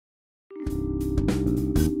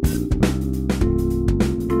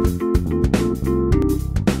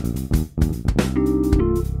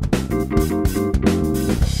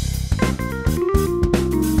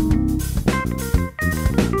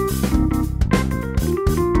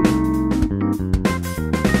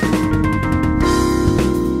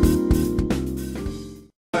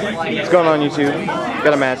going on YouTube?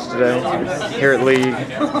 Got a match today here at League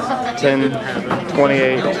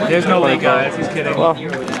 1028. There's no league, guys. He's kidding. Well,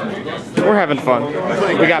 we're having fun.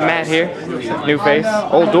 We got Matt here, new face,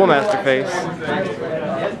 old Duel Master face.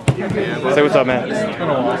 Say what's up, Matt.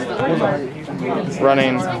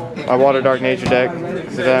 Running my Water Dark Nature deck.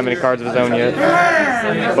 He doesn't have any cards of his own yet,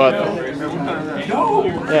 but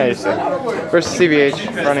yeah, you see. Versus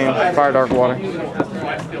CVH, running Fire Dark Water.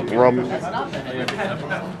 Rub.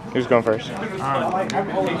 Who's going first? You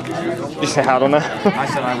say I don't know? I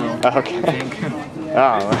said I will. Okay.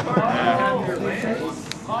 Oh.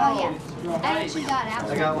 Oh yeah. I actually got out.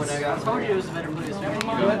 I got one. I told you it was a better place.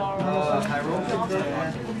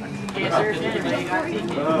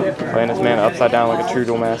 Playing this man upside down like a true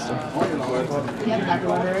Duel Master.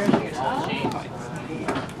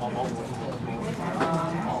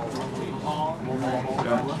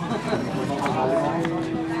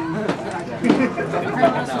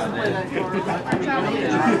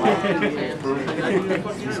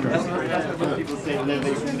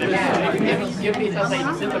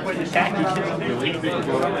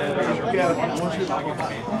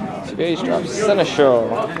 CVH drops Seneschal.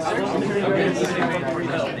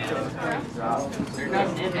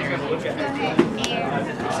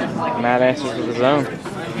 Matt answers with his own.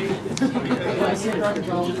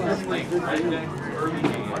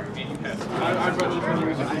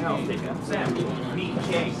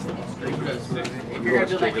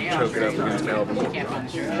 Choke it up against Melbourne.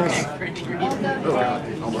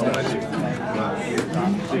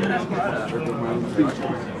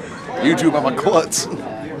 YouTube, I'm a klutz.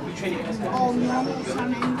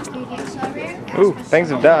 Ooh, things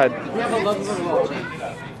have died.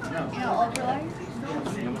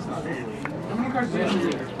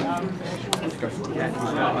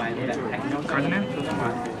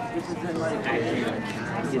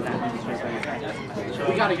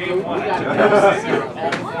 We gotta go.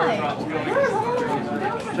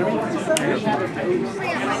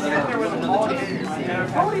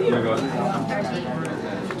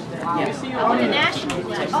 I want a national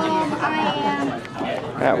flag. I am.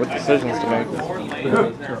 Matt with decisions to make.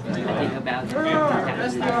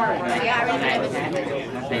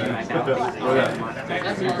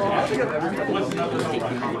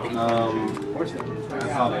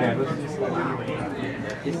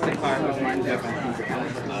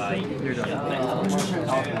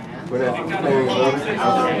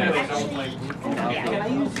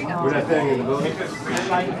 We're not staying in the building?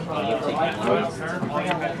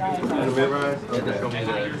 In the mid-rise?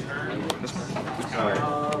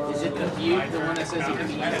 Is it the view, the one that says you can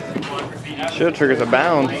be used? Shield triggers a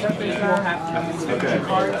bound. Okay.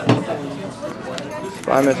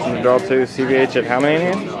 Spy missing to draw 2. CVH at how many in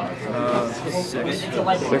hand?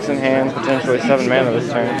 6 in hand, potentially 7 mana this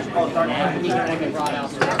turn.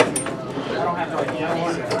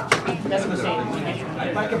 That's what I'm saying.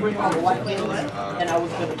 If I could bring on the white wheel, then I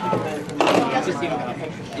was going to keep it.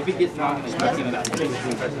 If it gets wrong, it's not even that.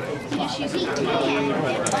 You just use it. I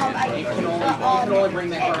can only bring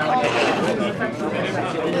that card out.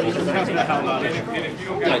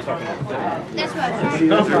 That's what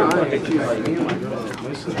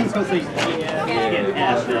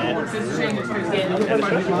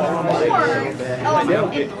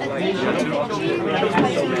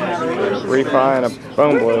Refi and a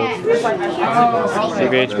Bone Blow.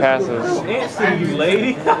 CVH passes. You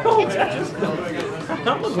lady.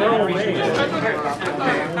 I'm a grown man.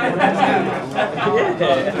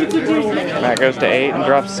 Matt goes to 8 and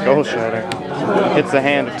drops Skull Shatter. Hits the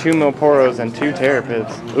hand of 2 Milporos and 2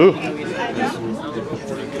 Terrapins. Ooh.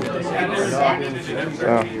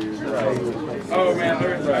 So,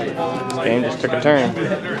 this game just took a turn.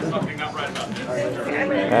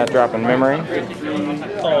 Matt dropping Memory.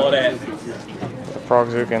 All that.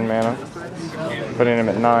 Frogzukin mana. Putting him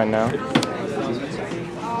at 9 now.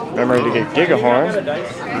 Memory to get Gigahorn.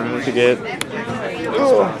 To get...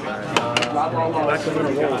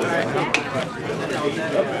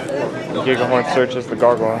 Gigahorn searches the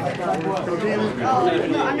Gargoyle.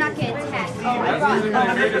 I'm not getting attacked.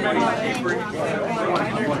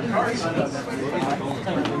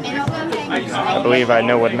 I believe I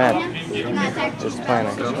know what Matt is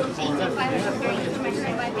planning.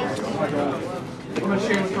 I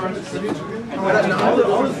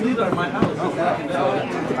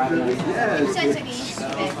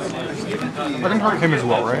can target him as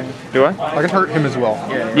well, right? Do I? I can target him as well.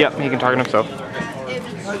 Yep, he can target himself.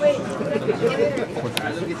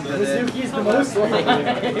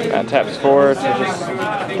 Matt taps forward to just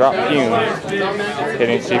drop fumes,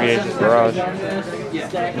 hitting CVH's barrage.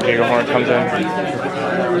 Gigglehorn comes in.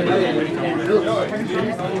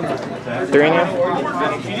 3 in hand.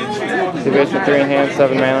 CVH with 3 in hand,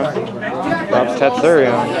 7 mana. Drops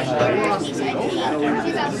Tatsurion.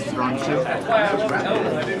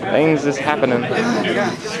 Things is happening.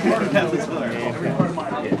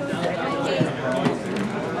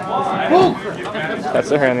 That's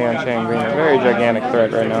her in the Unchained being a very gigantic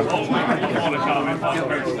threat right now.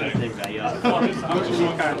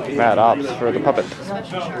 Matt opts for the puppet.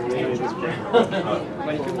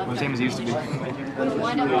 Same as he used to be.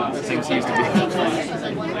 Same as he used to be.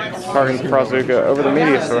 Targets Brazuka over the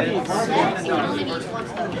Meteosaur.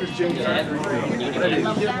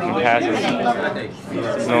 He passes.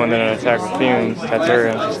 Knowing that an attack with fumes,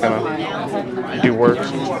 Tatsurion's just gonna do work.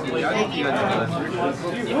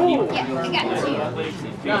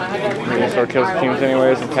 Meteosaur kills fumes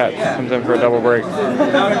anyways, and Tat comes in for a double break.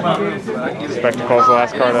 Spectacle's the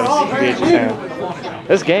last card out of CVH's hand.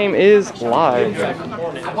 This game is live.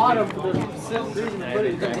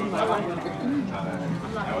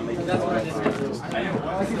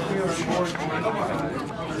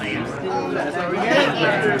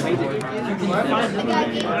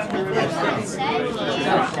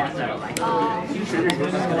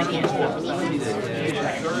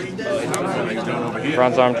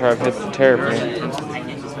 Bronze Arm Tribe hits the Terrapin.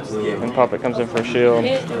 And Puppet comes in for a shield.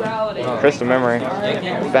 Crystal Memory.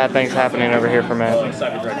 Bad things happening over here for Matt.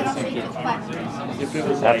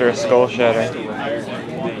 After a Skull Shatter.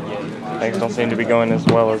 Things don't seem to be going as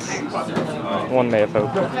well as one may have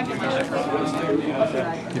hoped.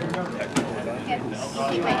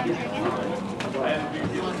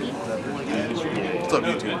 What's up,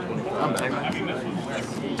 YouTube? I'm back.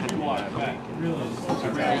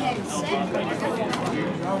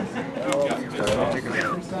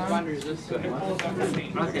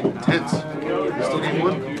 Tense. Still game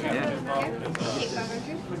 1? Yeah.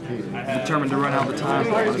 Determined to run out the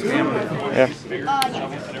time on his family. Yeah.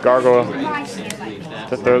 Gargoyle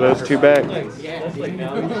to throw those 2 back.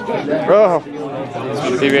 Oh!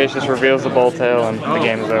 CVH just reveals the Bolt Tail and the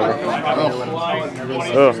game is over.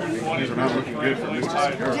 Oh. These are not looking good for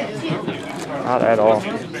Mr. Secure. Not at all.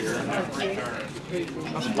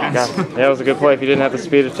 God, yeah, it was a good play. If you didn't have the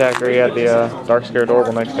speed attacker, you had the Dark Scared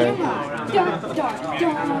Orbital next turn.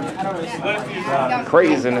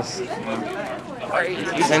 Craziness.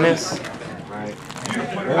 Craziness.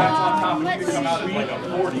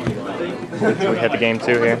 We had the game 2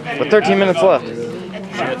 here. With 13 minutes left. You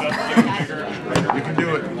can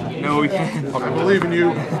do it. No, we can't. I believe in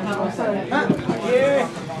you.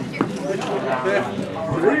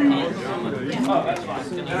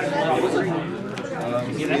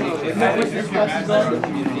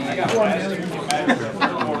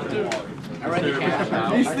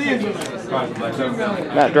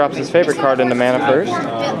 Matt drops his favorite card into mana first.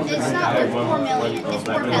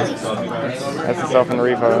 That's itself in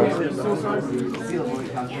revo.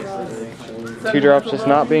 2 drops just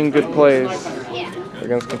not being good plays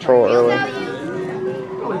against control early.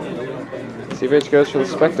 CVH goes for the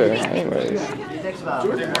Spectre anyways.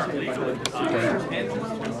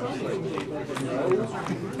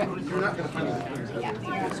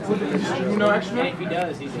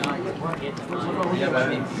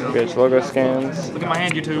 CVH logo scans. Look at my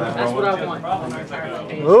hand, YouTube.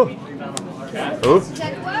 Oh! Oh!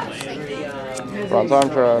 Bronze Arm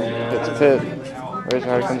Tribe hits Pit.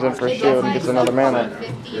 Razorhead comes in for a shield and gets another mana.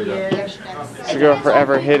 Should go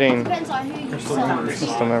forever hitting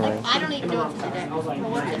Crystal Memory.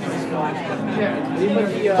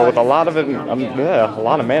 But with a lot of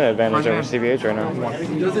mana advantage over CVH right now.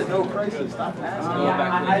 Doesn't know crisis. Stop asking.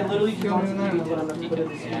 I literally killed him when I'm gonna put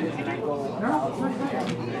it in and I go.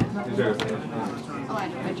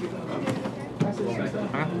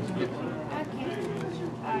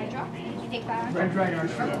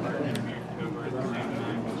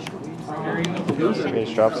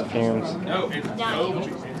 CVH drops the fumes.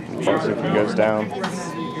 Brazuka goes down.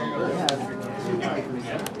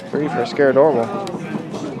 3 for a Scared Orbital.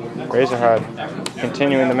 Razorhead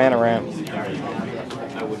continuing the mana ramp.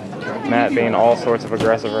 Matt being all sorts of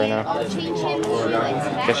aggressive right now.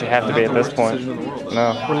 Guess you have to be at this point.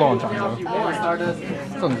 No. We're low on time, though.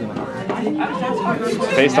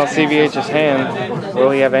 Based on CVH's hand,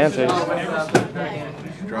 will he have answers?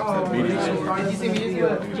 Drops that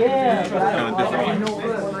Meteosaur. Yeah, but I Kind of don't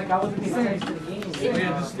know. Like I wasn't paying attention to the game.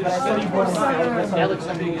 It's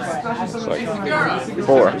like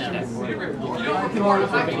 4. I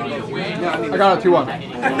got a 2-1.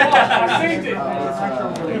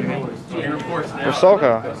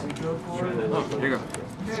 Rusalka. Here you go.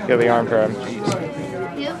 Get the arm crab.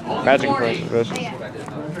 Magic position.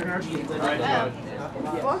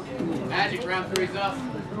 Magic round 3's up.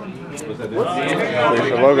 There's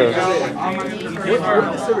your logos. I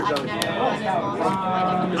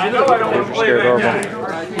know I don't want to play Scared that Orbital. guy.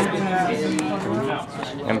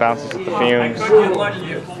 And bounces with the fumes.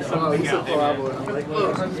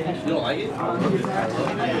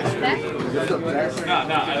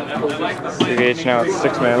 CVH now at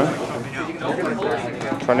 6 mana.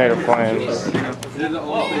 Tornado Flames.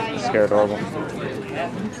 Scared Orbital.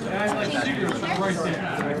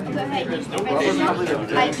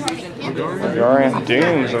 Yarian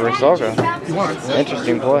Dooms of Rusalka.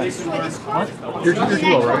 Interesting play. You're too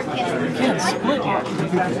low, right? You can't split yet.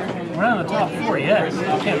 We're not in the top 4 yet. You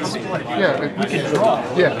can't split. Yeah. We can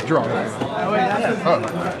draw. Yeah, draw.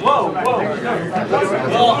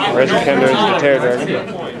 Where's the Kendo's the Terror Dragon?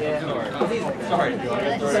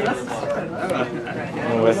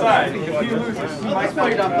 With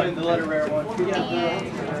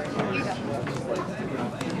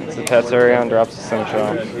the Tetsurion drops the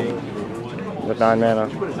Seneschal with 9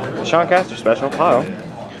 mana. Sean Caster special pile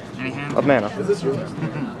of mana.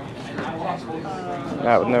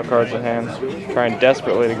 Matt with no cards in hand, trying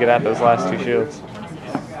desperately to get at those last 2 shields.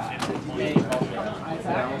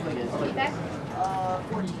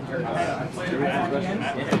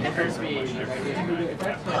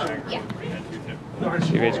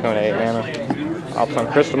 CVH going to 8 mana. Opts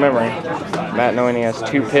on Crystal Memory. Matt knowing he has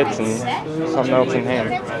 2 pits and something else in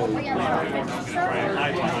hand.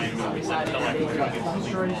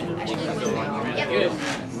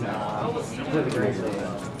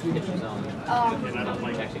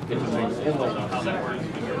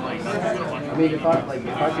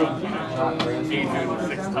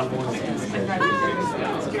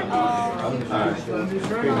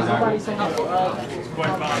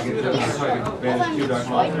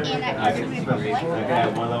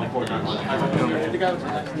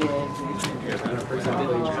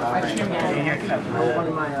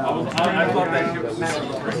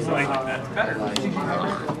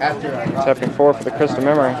 Tapping 4 for the Crystal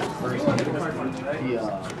Memory.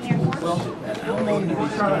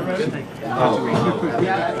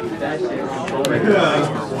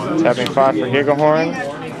 Tapping 5 for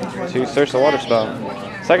Gigahorn to search the water spell.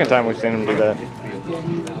 Second time we've seen him do that.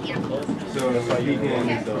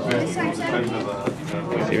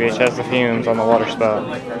 CVH has the fumes on the water spell.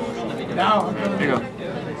 Here you go.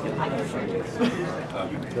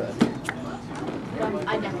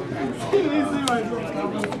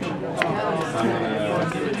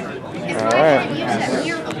 Alright.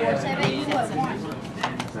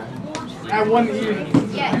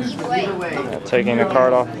 Taking a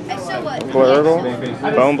card off Flurgle,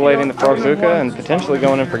 Bone Blading the Frogzuka, and potentially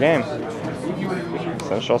going in for game.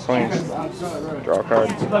 Seneschal swings. Draw a card.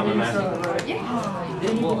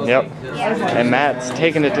 Yep. And Matt's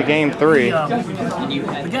taking it to game 3.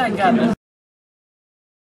 The guy got me.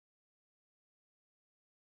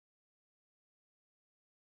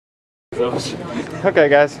 Okay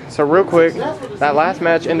guys, so real quick, that last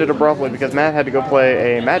match ended abruptly because Matt had to go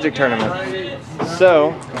play a Magic tournament. So,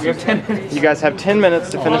 You have 10 minutes. you guys have 10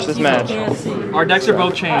 minutes to finish this match. Our decks are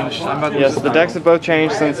both changed. I'm about to Yes, the decks have both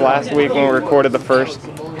changed since last week when we recorded the first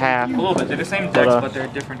half. A little bit. They're the same decks, but they're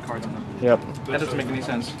different cards on them. Yep. That doesn't make any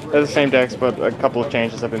sense. They're the same decks, but a couple of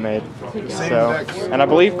changes have been made. So, and I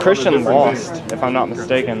believe Christian lost, if I'm not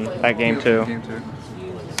mistaken, that game too. Game 2.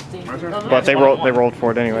 But they rolled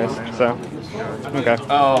for it anyways. So, okay.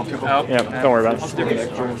 Oh. Yep. Don't worry about it.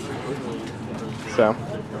 So,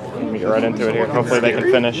 let me get right into it here. Hopefully they can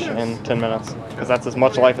finish in 10 minutes, because that's as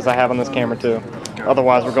much life as I have on this camera too.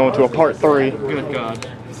 Otherwise, we're going to a part 3. Good God.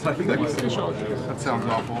 That sounds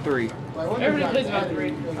awful. 3. Everybody plays about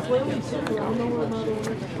 3.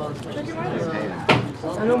 Be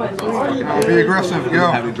aggressive,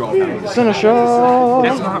 go. Seneschal!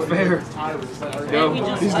 It's not fair. Go.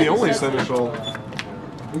 He's the only Seneschal.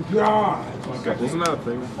 Isn't that a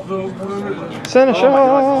thing? Seneschal!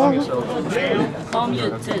 Calm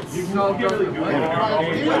your tits.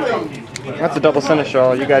 That's a double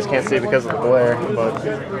Seneschal. You guys can't see because of the glare, but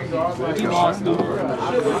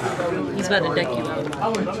He's about to deck you out.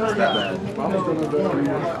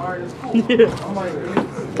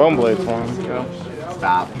 Bone Blade form.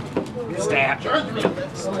 Stop.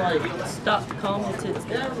 Stop, calm your tits.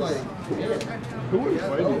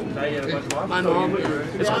 My mom.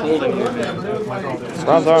 It's cold in here, man.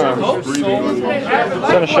 Ron's arm.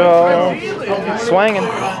 Seneschal. Swanging.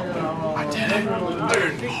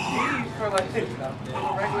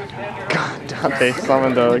 God, Dante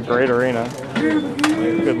summoned a great arena.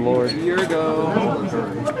 Good lord. Here we go.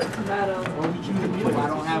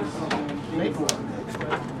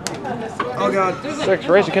 Oh god. 6,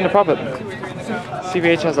 Raise Your Kinder Puppet.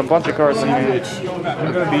 CVH has a bunch of cards in here.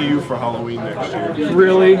 I'm gonna be you for Halloween next year.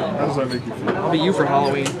 Really? How does that make you feel? I'll be you for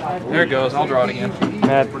Halloween. There it goes. I'll draw it again.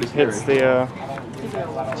 Matt hits the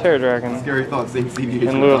Terror Dragon Scary thought saying CVH.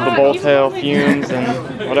 in lieu of the Bolt Tail, Fumes,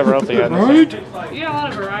 and whatever else he had. You got a lot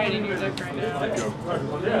of variety in your deck right now.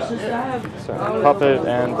 So, Puppet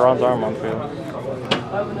and Bronze Arm on field.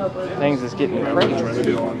 Things is getting crazy.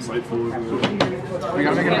 Maybe I'll insightful with it. We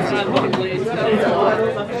gotta make it happen.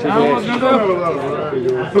 CVH,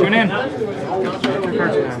 Tune in.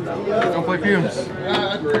 Don't play fumes.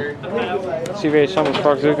 CVH summons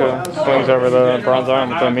Sparkzuka, swings over the Bronze Arm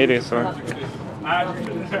with the Meteor Sword.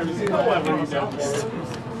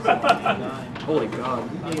 Holy god.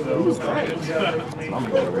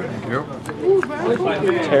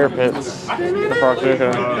 Terror Pits for Sparkzuka.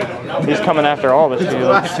 He's coming after all the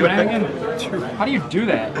shields. Tune in again. How do you do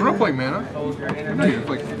that? I'm not playing mana. Dude,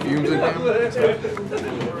 like fumes in him.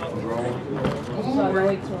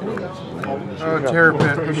 Terror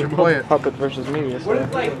Pit, we should play it. Puppet versus Meteor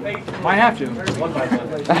Sword. Might have to. I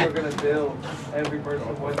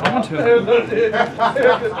want to.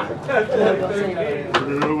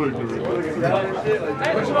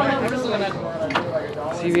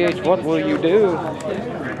 CVH, what will you do?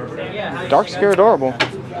 Dark Scare Adorable.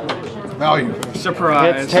 Value.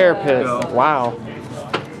 Surprise. Hits Terror Pit. Go. Wow.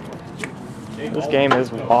 This game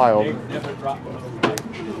is wild.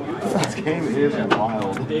 This game is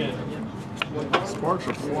wild. Sparks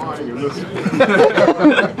are flying in this.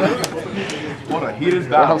 What a heated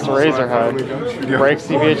battle. Ralph's Razorhide breaks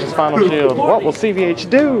CVH's final shield. What will CVH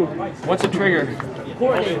do? What's a trigger?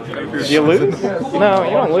 Do you lose? No,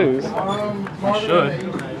 you don't lose. I should.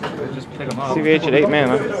 Just pick them up. CVH at 8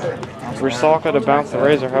 mana. Rusalka to bounce the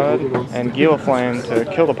Razorhide, and Gila Flame to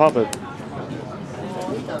kill the Puppet.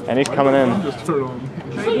 And he's coming in. Just turn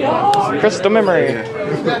on. Crystal Memory.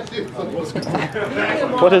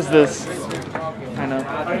 What is this? I know.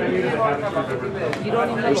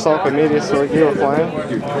 Rusalka Meteor Sword, Gila Flame.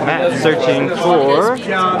 Matt searching for...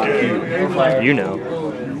 You know.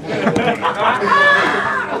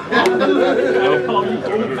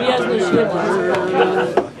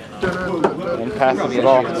 And passes it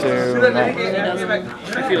off to Matt.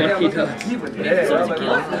 I feel like he does.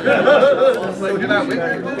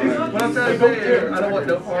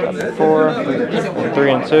 4,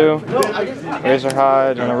 3 and 2.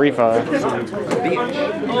 Razorhide and a refi.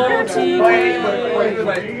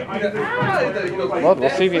 What will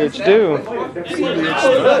CVH do?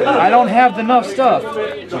 I don't have enough stuff.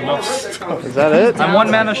 Is that it? I'm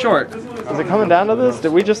 1 mana short. Is it coming down to this?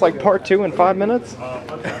 Did we just like part 2 in 5 minutes?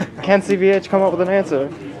 Can CVH come up with an answer?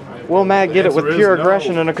 Will Matt get it with pure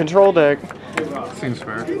aggression in a control deck? Seems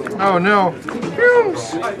fair. Oh no.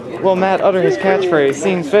 Fumes! Will Matt utter his catchphrase?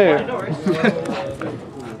 Seems fair.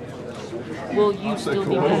 Will you still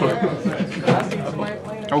be mad?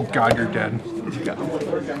 Oh god, you're dead. You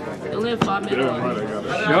only have 5 minutes.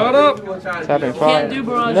 Shut up. Tapping 5. Can't do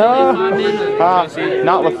barrage No. only 5 minutes. Ah,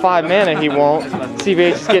 not with 5 mana he won't.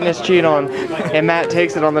 CVH is getting his cheat on. And Matt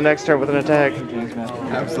takes it on the next turn with an attack.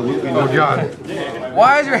 Absolutely Oh no. god.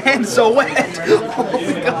 Why is your hand so wet?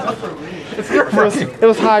 It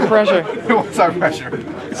was high pressure. What's our pressure?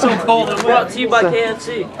 So cold. Brought to you by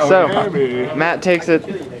KFC. So, Matt takes it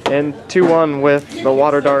in 2-1 with the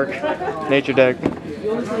Water Dark Nature deck.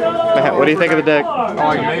 Matt, what do you think of the deck?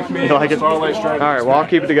 You like it? Alright, well I'll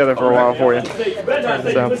keep it together for a while for you.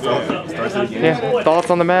 So, yeah, thoughts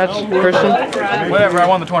on the match, Christian? Whatever, I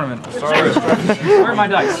won the tournament. Where are my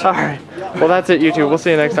dice? Alright, well that's it YouTube, we'll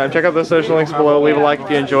see you next time. Check out those social links below, leave a like if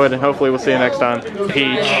you enjoyed, and hopefully we'll see you next time.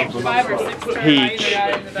 Peach. Peach.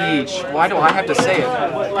 Peach. Why do I have to say it?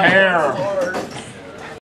 Hair.